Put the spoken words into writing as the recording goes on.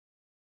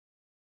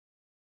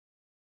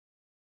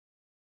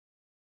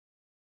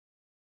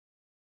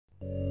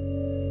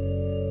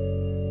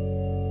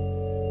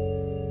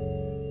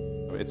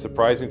It's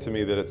surprising to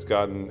me that it's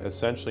gotten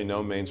essentially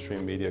no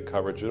mainstream media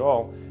coverage at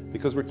all,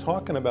 because we're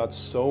talking about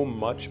so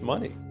much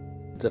money.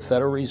 The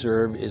Federal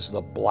Reserve is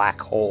the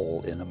black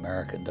hole in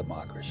American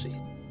democracy.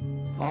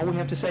 All we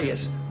have to say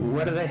is,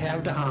 what do they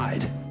have to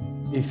hide?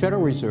 The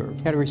Federal Reserve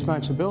had a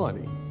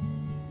responsibility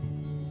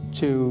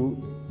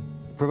to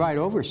provide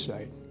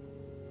oversight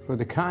for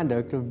the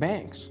conduct of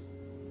banks.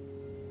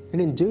 They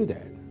didn't do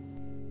that.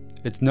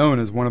 It's known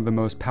as one of the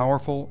most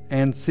powerful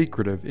and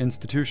secretive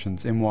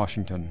institutions in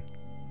Washington.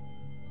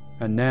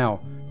 And now,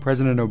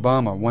 President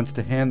Obama wants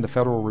to hand the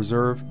Federal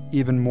Reserve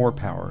even more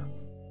power.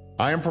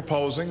 I am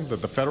proposing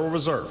that the Federal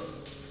Reserve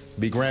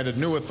be granted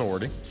new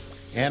authority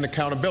and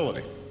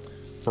accountability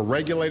for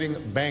regulating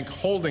bank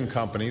holding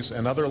companies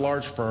and other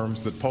large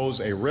firms that pose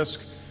a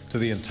risk to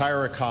the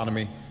entire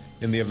economy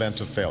in the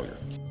event of failure.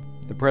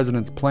 The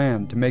president's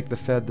plan to make the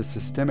Fed the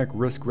systemic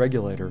risk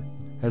regulator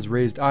has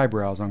raised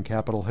eyebrows on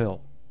Capitol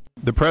Hill.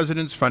 The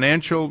president's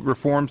financial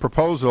reform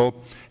proposal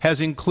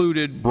has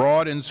included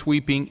broad and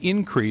sweeping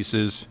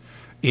increases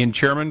in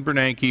Chairman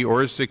Bernanke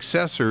or his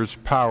successor's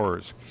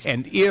powers.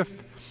 And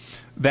if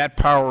that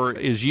power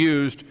is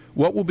used,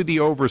 what will be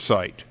the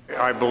oversight?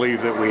 I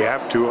believe that we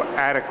have to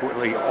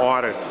adequately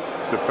audit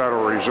the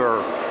Federal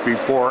Reserve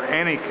before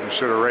any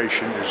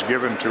consideration is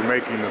given to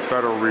making the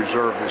Federal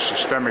Reserve the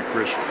systemic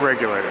risk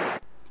regulator.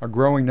 A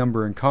growing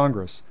number in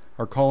Congress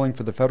are calling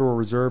for the Federal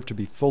Reserve to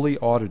be fully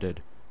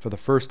audited for the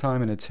first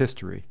time in its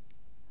history.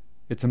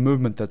 It's a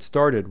movement that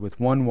started with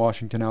one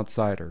Washington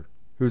outsider,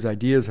 whose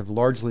ideas have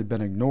largely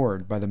been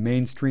ignored by the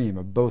mainstream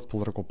of both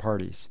political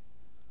parties.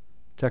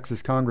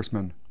 Texas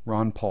Congressman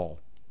Ron Paul.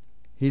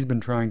 He's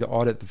been trying to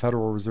audit the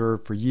Federal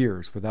Reserve for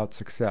years without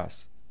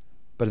success.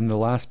 But in the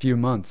last few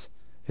months,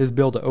 his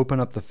bill to open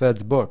up the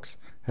Fed's books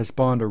has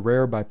spawned a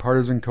rare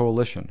bipartisan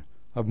coalition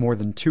of more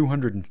than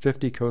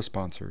 250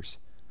 co-sponsors,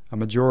 a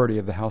majority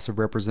of the House of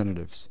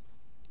Representatives.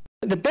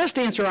 The best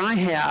answer I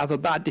have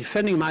about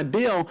defending my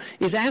bill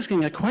is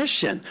asking a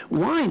question: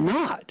 why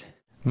not?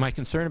 My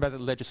concern about the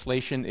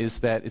legislation is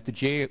that if the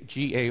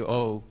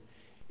GAO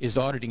is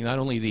auditing not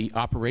only the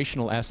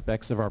operational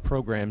aspects of our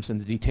programs and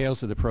the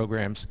details of the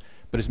programs,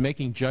 but is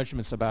making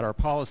judgments about our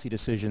policy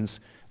decisions,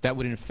 that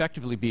would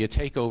effectively be a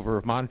takeover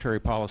of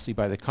monetary policy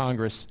by the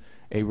Congress,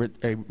 a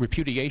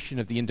repudiation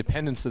of the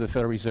independence of the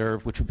Federal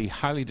Reserve, which would be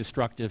highly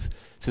destructive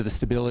to the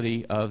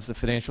stability of the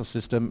financial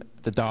system,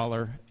 the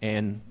dollar,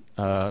 and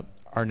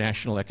our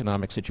national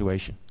economic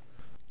situation.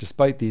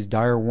 Despite these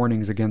dire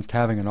warnings against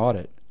having an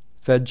audit,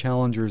 Fed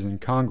challengers in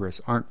Congress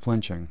aren't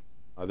flinching.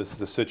 This is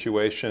a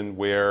situation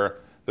where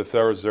the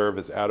Federal Reserve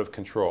is out of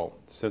control.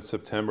 Since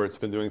September, it's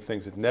been doing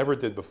things it never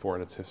did before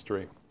in its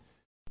history.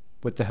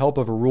 With the help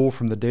of a rule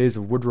from the days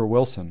of Woodrow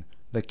Wilson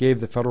that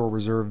gave the Federal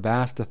Reserve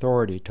vast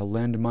authority to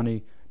lend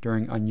money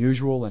during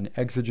unusual and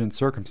exigent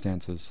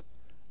circumstances,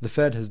 the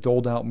Fed has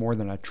doled out more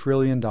than $1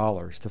 trillion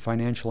to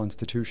financial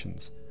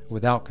institutions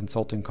without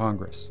consulting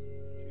Congress.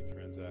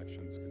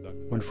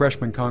 When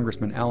freshman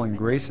Congressman Alan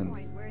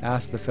Grayson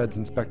asked the Fed's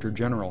Inspector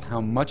General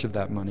how much of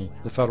that money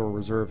the Federal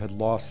Reserve had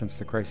lost since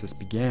the crisis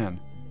began,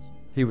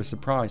 he was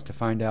surprised to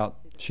find out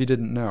she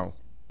didn't know.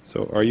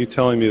 So are you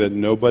telling me that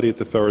nobody at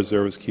the Federal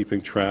Reserve is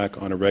keeping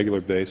track on a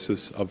regular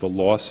basis of the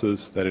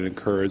losses that it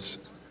incurs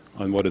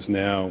on what is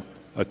now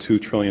a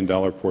 $2 trillion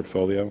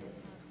portfolio?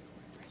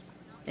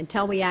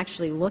 Until we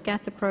actually look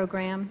at the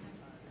program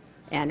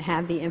and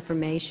have the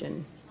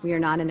information, we are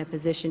not in a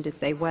position to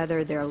say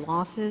whether there are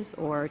losses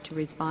or to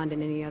respond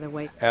in any other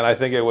way. And I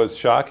think it was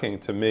shocking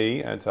to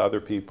me and to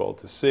other people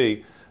to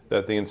see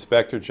that the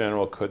Inspector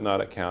General could not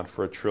account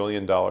for $1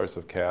 trillion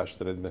of cash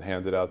that had been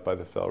handed out by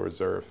the Federal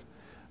Reserve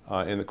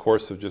in the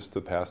course of just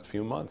the past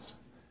few months.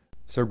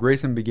 So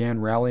Grayson began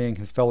rallying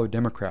his fellow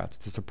Democrats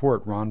to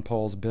support Ron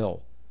Paul's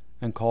bill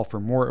and call for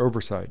more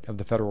oversight of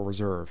the Federal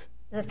Reserve.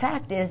 The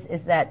fact is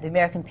that the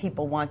American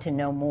people want to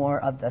know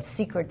more of the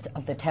secrets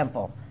of the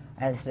temple,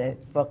 as the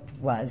book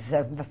was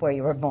before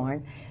you were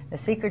born. The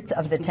Secrets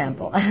of the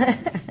Temple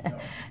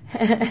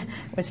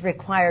was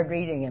required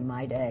reading in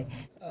my day.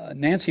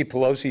 Nancy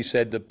Pelosi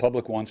said the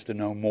public wants to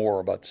know more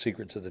about the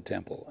secrets of the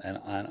temple.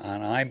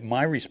 And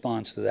my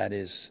response to that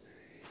is,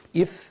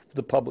 if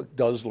the public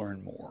does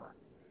learn more,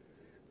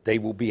 they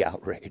will be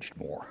outraged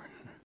more.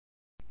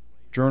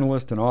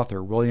 Journalist and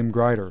author William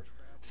Greider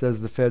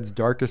says the Fed's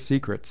darkest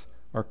secrets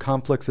are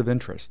conflicts of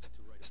interest,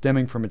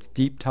 stemming from its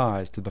deep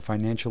ties to the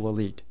financial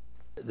elite.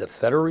 The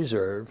Federal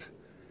Reserve,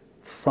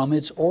 from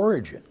its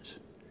origins,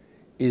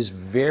 is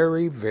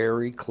very,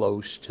 very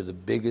close to the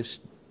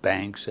biggest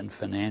banks and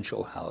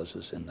financial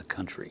houses in the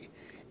country.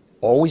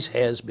 Always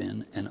has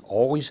been and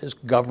always has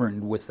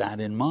governed with that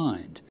in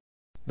mind.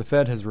 The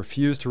Fed has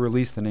refused to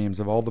release the names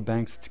of all the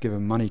banks it's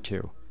given money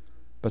to,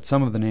 but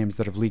some of the names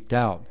that have leaked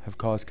out have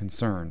caused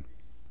concern.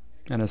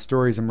 And as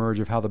stories emerge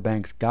of how the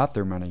banks got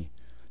their money,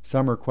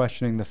 some are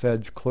questioning the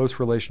Fed's close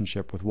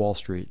relationship with Wall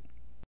Street.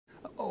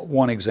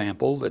 One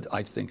example that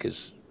I think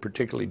is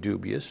particularly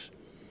dubious,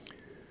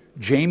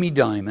 Jamie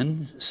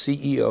Dimon,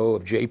 CEO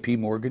of J.P.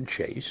 Morgan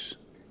Chase,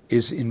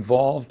 is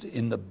involved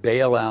in the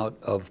bailout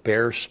of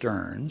Bear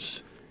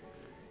Stearns,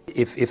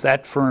 If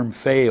that firm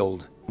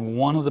failed,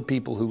 one of the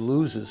people who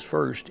loses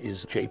first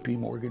is J.P.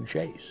 Morgan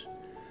Chase.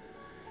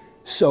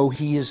 So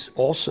he is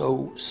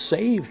also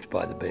saved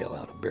by the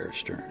bailout of Bear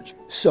Stearns.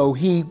 So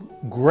he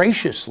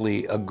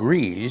graciously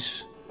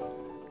agrees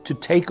to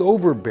take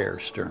over Bear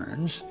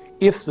Stearns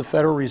if the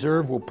Federal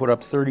Reserve will put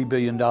up $30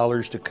 billion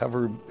to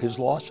cover his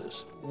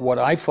losses. What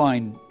I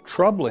find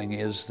troubling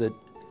is that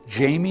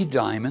Jamie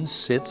Dimon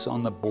sits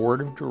on the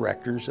board of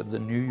directors of the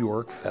New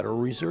York Federal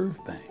Reserve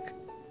Bank.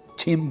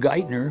 Tim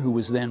Geithner, who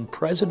was then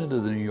president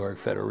of the New York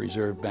Federal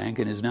Reserve Bank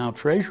and is now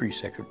Treasury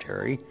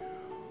Secretary,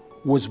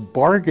 was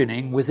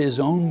bargaining with his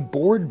own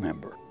board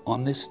member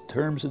on this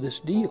terms of this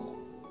deal.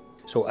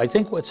 So I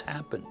think what's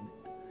happened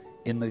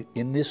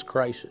in this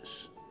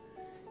crisis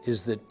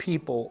is that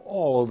people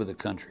all over the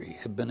country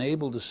have been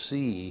able to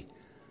see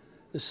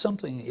there's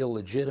something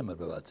illegitimate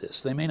about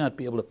this. They may not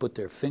be able to put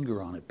their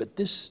finger on it, but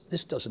this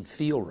doesn't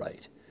feel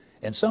right.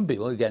 And some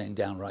people are getting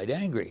downright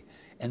angry,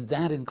 and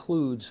that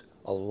includes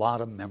a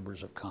lot of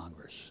members of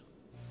Congress.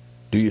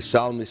 Do you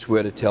solemnly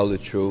swear to tell the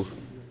truth,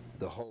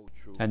 the whole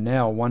truth? And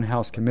now one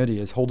House committee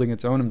is holding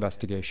its own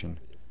investigation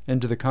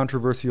into the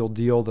controversial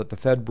deal that the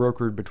Fed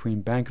brokered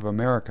between Bank of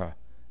America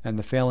and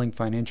the failing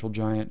financial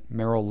giant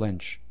Merrill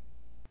Lynch.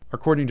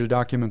 According to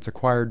documents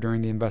acquired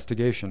during the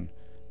investigation,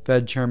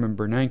 Fed Chairman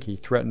Bernanke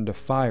threatened to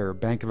fire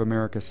Bank of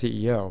America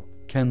CEO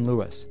Ken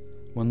Lewis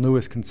when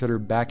Lewis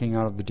considered backing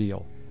out of the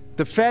deal.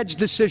 The Fed's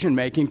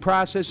decision-making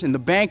process in the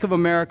Bank of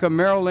America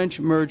Merrill Lynch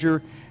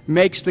merger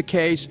makes the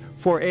case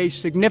for a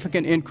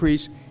significant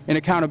increase in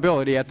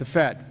accountability at the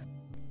Fed.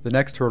 The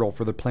next hurdle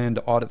for the plan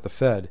to audit the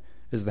Fed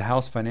is the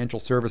House Financial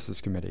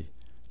Services Committee,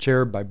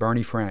 chaired by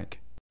Barney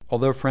Frank.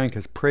 Although Frank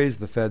has praised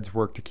the Fed's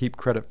work to keep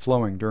credit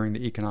flowing during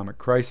the economic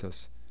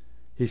crisis,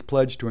 he's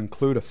pledged to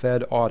include a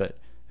Fed audit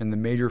in the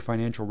major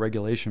financial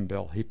regulation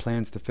bill he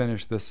plans to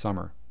finish this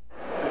summer.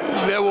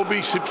 There will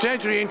be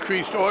substantially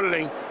increased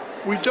auditing.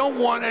 We don't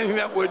want anything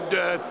that would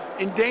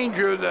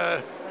endanger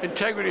the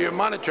integrity of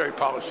monetary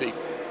policy.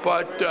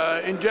 But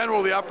in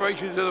general, the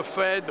operations of the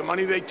Fed, the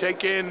money they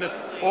take in,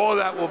 all of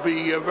that will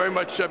be very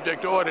much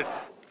subject to audit.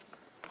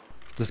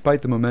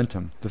 Despite the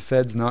momentum, the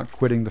Fed's not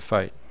quitting the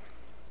fight.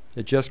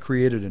 It just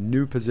created a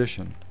new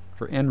position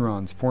for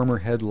Enron's former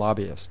head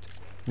lobbyist,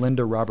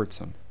 Linda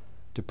Robertson,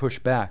 to push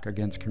back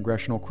against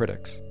congressional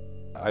critics.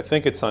 I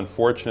think it's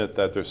unfortunate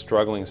that they're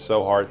struggling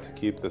so hard to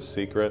keep this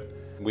secret.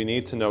 We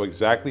need to know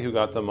exactly who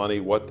got the money,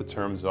 what the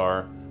terms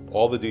are,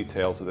 all the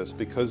details of this,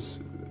 because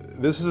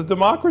this is a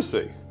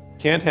democracy. You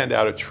can't hand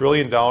out $1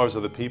 trillion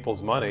of the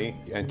people's money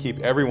and keep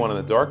everyone in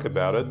the dark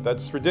about it.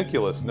 That's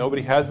ridiculous.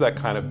 Nobody has that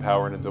kind of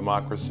power in a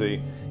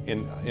democracy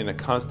in a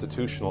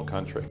constitutional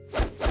country.